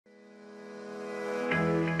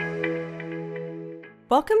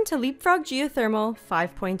Welcome to Leapfrog Geothermal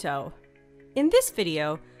 5.0. In this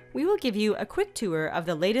video, we will give you a quick tour of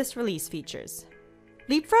the latest release features.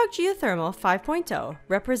 Leapfrog Geothermal 5.0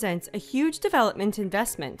 represents a huge development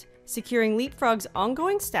investment, securing Leapfrog's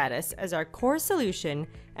ongoing status as our core solution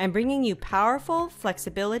and bringing you powerful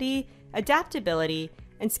flexibility, adaptability,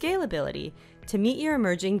 and scalability to meet your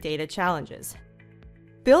emerging data challenges.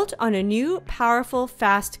 Built on a new, powerful,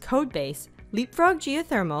 fast codebase, Leapfrog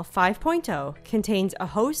Geothermal 5.0 contains a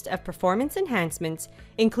host of performance enhancements,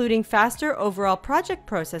 including faster overall project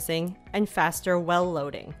processing and faster well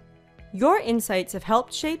loading. Your insights have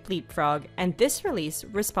helped shape Leapfrog, and this release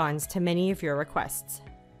responds to many of your requests.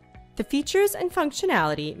 The features and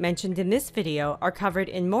functionality mentioned in this video are covered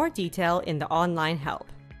in more detail in the online help.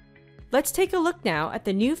 Let's take a look now at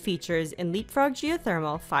the new features in Leapfrog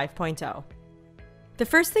Geothermal 5.0. The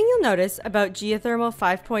first thing you'll notice about Geothermal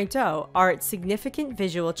 5.0 are its significant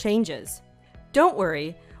visual changes. Don't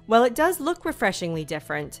worry, while it does look refreshingly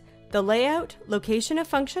different, the layout, location of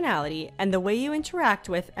functionality, and the way you interact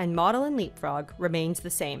with and model in Leapfrog remains the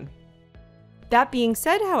same. That being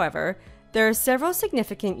said, however, there are several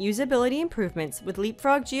significant usability improvements with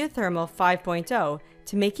Leapfrog Geothermal 5.0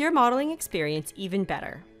 to make your modeling experience even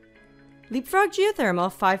better. Leapfrog Geothermal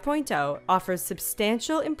 5.0 offers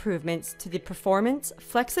substantial improvements to the performance,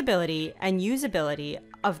 flexibility, and usability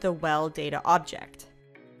of the well data object.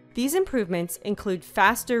 These improvements include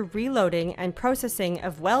faster reloading and processing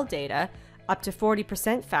of well data, up to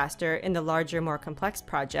 40% faster in the larger, more complex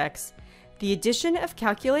projects, the addition of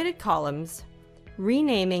calculated columns,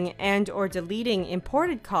 renaming and/or deleting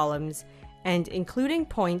imported columns, and including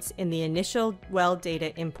points in the initial well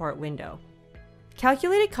data import window.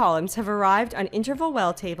 Calculated columns have arrived on interval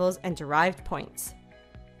well tables and derived points.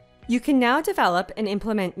 You can now develop and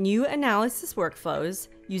implement new analysis workflows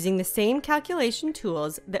using the same calculation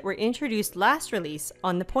tools that were introduced last release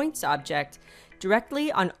on the points object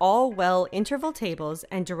directly on all well interval tables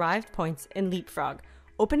and derived points in Leapfrog,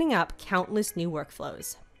 opening up countless new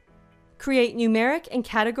workflows. Create numeric and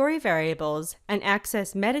category variables and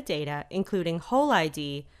access metadata including hole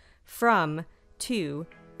ID, from, to,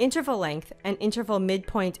 interval length, and interval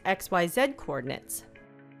midpoint XYZ coordinates.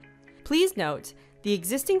 Please note, the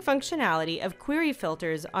existing functionality of query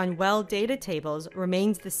filters on well data tables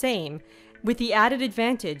remains the same, with the added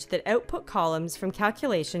advantage that output columns from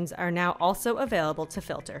calculations are now also available to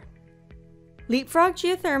filter. Leapfrog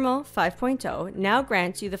Geothermal 5.0 now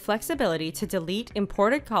grants you the flexibility to delete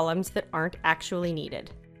imported columns that aren't actually needed.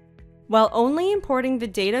 While only importing the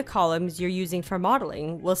data columns you're using for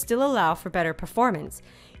modeling will still allow for better performance,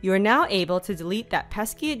 you are now able to delete that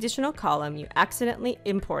pesky additional column you accidentally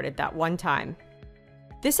imported that one time.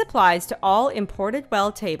 This applies to all imported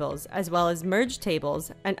well tables as well as merged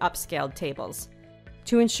tables and upscaled tables.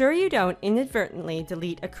 To ensure you don't inadvertently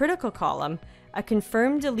delete a critical column, a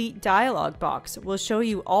Confirm Delete dialog box will show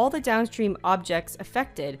you all the downstream objects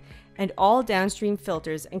affected, and all downstream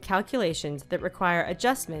filters and calculations that require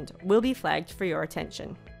adjustment will be flagged for your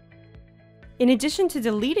attention. In addition to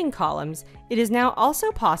deleting columns, it is now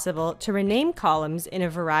also possible to rename columns in a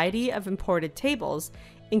variety of imported tables,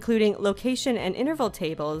 including location and interval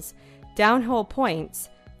tables, downhole points,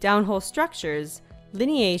 downhole structures,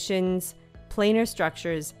 lineations, planar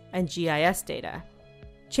structures, and GIS data.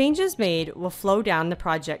 Changes made will flow down the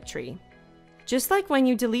project tree. Just like when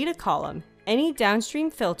you delete a column, any downstream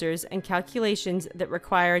filters and calculations that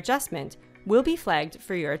require adjustment will be flagged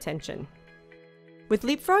for your attention. With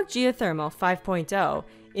Leapfrog Geothermal 5.0,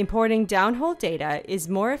 importing downhole data is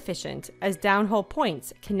more efficient as downhole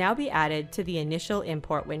points can now be added to the initial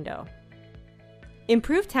import window.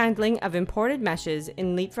 Improved handling of imported meshes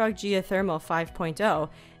in Leapfrog Geothermal 5.0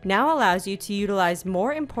 now allows you to utilize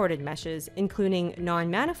more imported meshes, including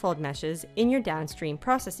non-manifold meshes, in your downstream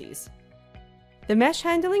processes. The mesh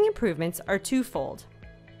handling improvements are twofold.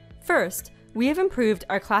 First, we have improved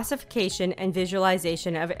our classification and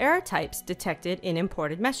visualization of error types detected in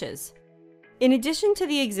imported meshes. In addition to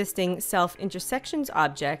the existing self-intersections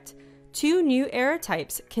object, two new error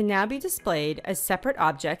types can now be displayed as separate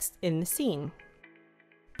objects in the scene.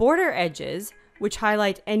 Border edges, which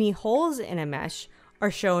highlight any holes in a mesh,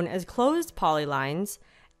 are shown as closed polylines,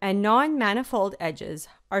 and non-manifold edges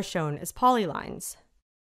are shown as polylines.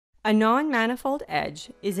 A non-manifold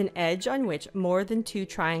edge is an edge on which more than two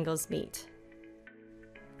triangles meet.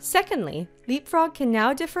 Secondly, Leapfrog can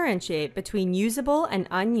now differentiate between usable and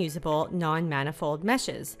unusable non-manifold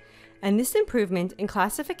meshes, and this improvement in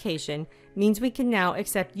classification means we can now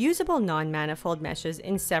accept usable non-manifold meshes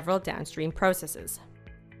in several downstream processes.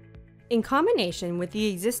 In combination with the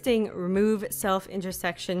existing Remove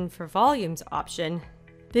Self-Intersection for Volumes option,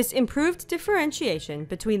 This improved differentiation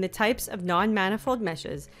between the types of non-manifold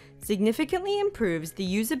meshes significantly improves the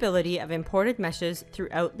usability of imported meshes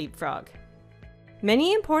throughout Leapfrog.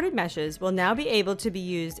 Many imported meshes will now be able to be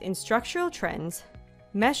used in structural trends,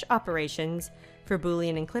 mesh operations for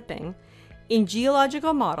Boolean and clipping, in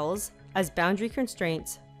geological models as boundary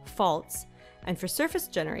constraints, faults, and for surface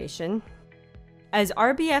generation, as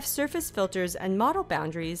RBF surface filters and model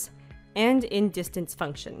boundaries, and in distance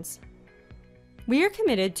functions. We are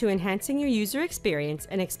committed to enhancing your user experience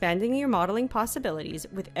and expanding your modeling possibilities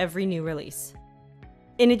with every new release.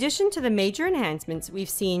 In addition to the major enhancements we've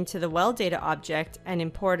seen to the well data object and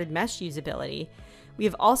imported mesh usability, we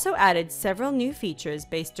have also added several new features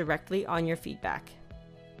based directly on your feedback.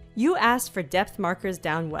 You asked for depth markers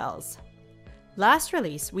down wells. Last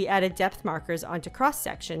release, we added depth markers onto cross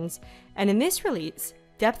sections, and in this release,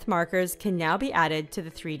 depth markers can now be added to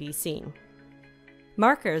the 3D scene.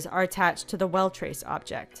 Markers are attached to the well trace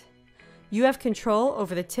object. You have control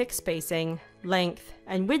over the tick spacing, length,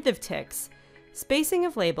 and width of ticks, spacing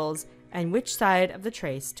of labels, and which side of the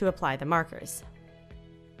trace to apply the markers.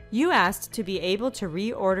 You asked to be able to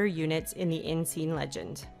reorder units in the in-scene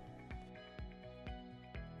legend.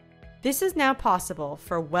 This is now possible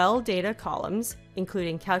for well data columns,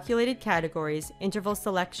 including calculated categories, interval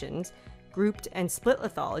selections, grouped and split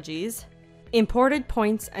lithologies, imported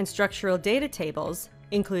points and structural data tables,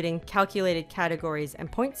 including calculated categories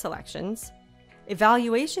and point selections,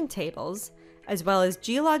 evaluation tables, as well as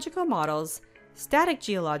geological models, static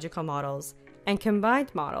geological models, and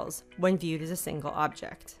combined models when viewed as a single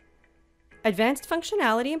object. Advanced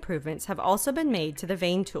functionality improvements have also been made to the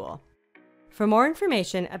vein tool. For more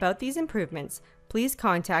information about these improvements, please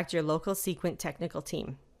contact your local Sequent technical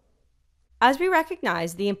team. As we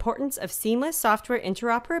recognize the importance of seamless software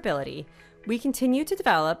interoperability, we continue to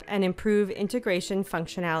develop and improve integration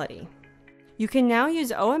functionality. You can now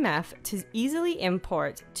use OMF to easily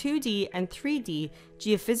import 2D and 3D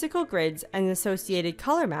geophysical grids and associated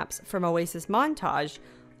color maps from Oasis Montage,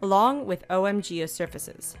 along with OM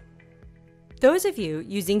geosurfaces. Those of you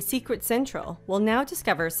using Secret Central will now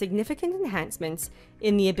discover significant enhancements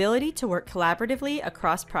in the ability to work collaboratively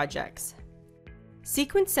across projects.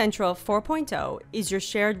 Sequence Central 4.0 is your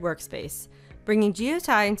shared workspace, bringing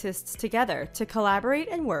geoscientists together to collaborate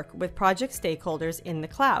and work with project stakeholders in the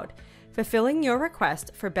cloud, fulfilling your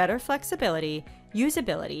request for better flexibility,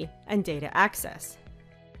 usability, and data access.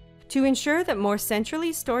 To ensure that more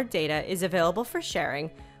centrally stored data is available for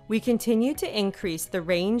sharing, we continue to increase the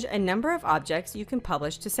range and number of objects you can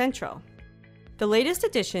publish to Central. The latest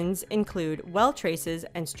additions include well traces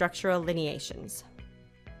and structural lineations.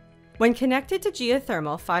 When connected to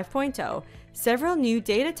Geothermal 5.0, several new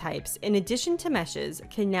data types in addition to meshes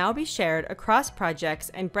can now be shared across projects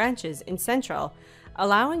and branches in Central,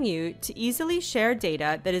 allowing you to easily share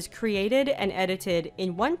data that is created and edited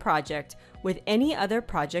in one project with any other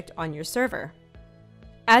project on your server.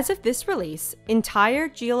 As of this release, entire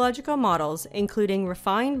geological models, including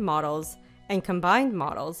refined models and combined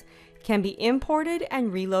models, can be imported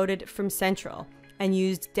and reloaded from Central and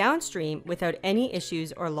used downstream without any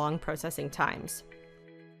issues or long processing times.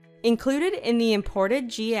 Included in the imported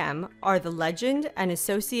GM are the legend and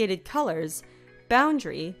associated colors,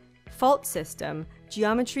 boundary, fault system,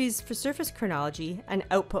 geometries for surface chronology, and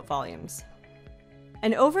output volumes.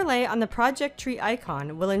 An overlay on the project tree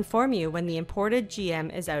icon will inform you when the imported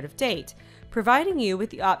GM is out of date, providing you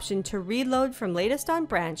with the option to reload from latest on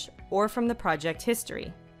branch or from the project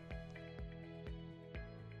history.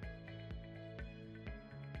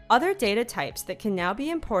 Other data types that can now be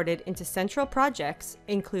imported into Central projects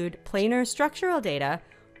include planar structural data,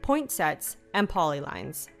 point sets, and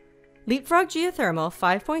polylines. Leapfrog Geothermal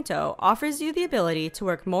 5.0 offers you the ability to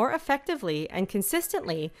work more effectively and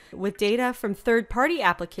consistently with data from third-party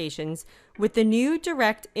applications with the new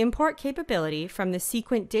direct import capability from the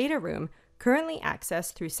Sequent data room currently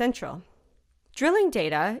accessed through Central. Drilling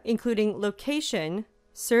data, including location,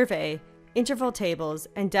 survey, interval tables,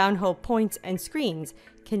 and downhole points and screens,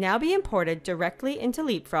 can now be imported directly into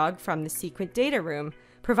Leapfrog from the Sequent data room,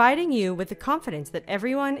 providing you with the confidence that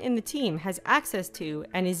everyone in the team has access to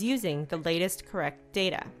and is using the latest correct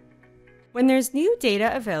data. When there's new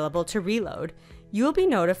data available to reload, you will be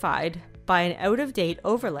notified by an out-of-date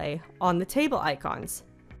overlay on the table icons.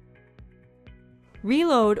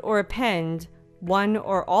 Reload or append one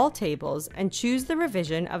or all tables and choose the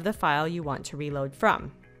revision of the file you want to reload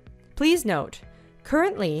from. Please note,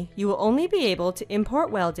 currently you will only be able to import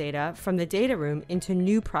well data from the data room into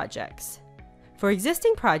new projects. For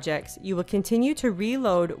existing projects, you will continue to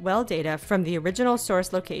reload well data from the original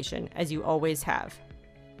source location as you always have.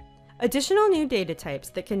 Additional new data types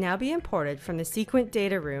that can now be imported from the Sequent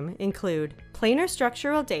data room include planar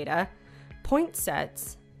structural data, point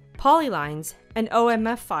sets, polylines, and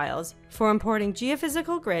OMF files for importing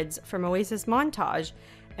geophysical grids from Oasis Montage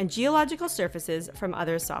and geological surfaces from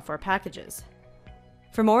other software packages.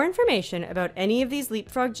 For more information about any of these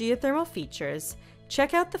Leapfrog geothermal features,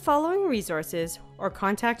 check out the following resources or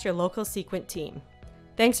contact your local Sequent team.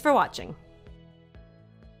 Thanks for watching.